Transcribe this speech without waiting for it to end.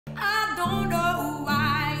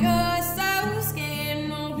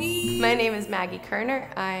My name is Maggie Koerner.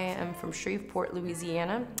 I am from Shreveport,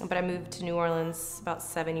 Louisiana, but I moved to New Orleans about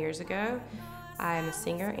 7 years ago. I am a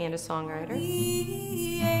singer and a songwriter.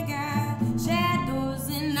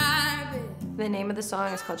 The name of the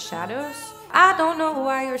song is called Shadows. I don't know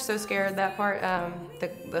why you're so scared, that part,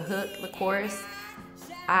 the hook, the chorus.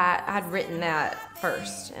 I'd written that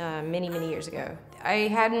first many years ago. I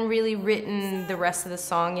hadn't really written the rest of the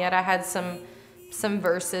song yet. I had some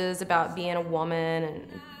verses about being a woman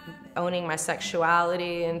and owning my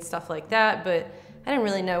sexuality and stuff like that, but I didn't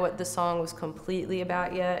really know what the song was completely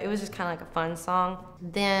about yet. It was just kind of like a fun song.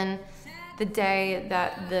 Then the day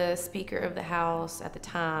that the Speaker of the House at the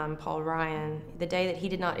time, Paul Ryan, the day that he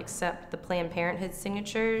did not accept the Planned Parenthood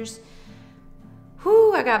signatures,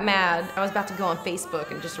 whew, I got mad. I was about to go on Facebook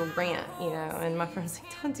and just rant, you know, and my friend's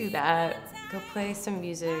like, don't do that. Go play some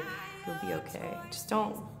music, you'll be okay. Just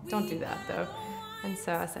don't do that though. And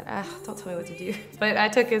so I said, don't tell me what to do. But I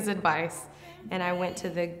took his advice and I went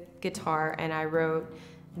to the guitar and I wrote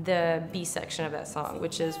the B section of that song,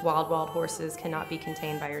 which is wild, wild horses cannot be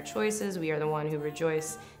contained by your choices. We are the one who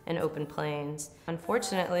rejoice in open plains.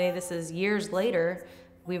 Unfortunately, this is years later,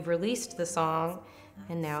 we've released the song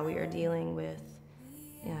and now we are dealing with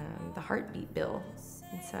the heartbeat bill.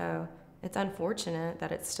 And so it's unfortunate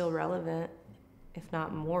that it's still relevant, if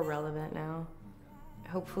not more relevant now.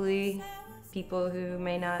 Hopefully people who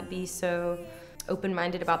may not be so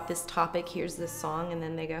open-minded about this topic hears this song and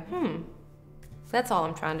then they go, that's all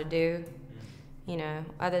I'm trying to do, you know,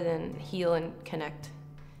 other than heal and connect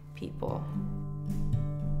people.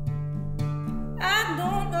 I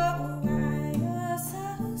don't know why you're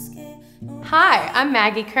so scared. Hi, I'm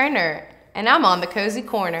Maggie Koerner, and I'm on the Cozy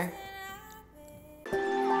Corner.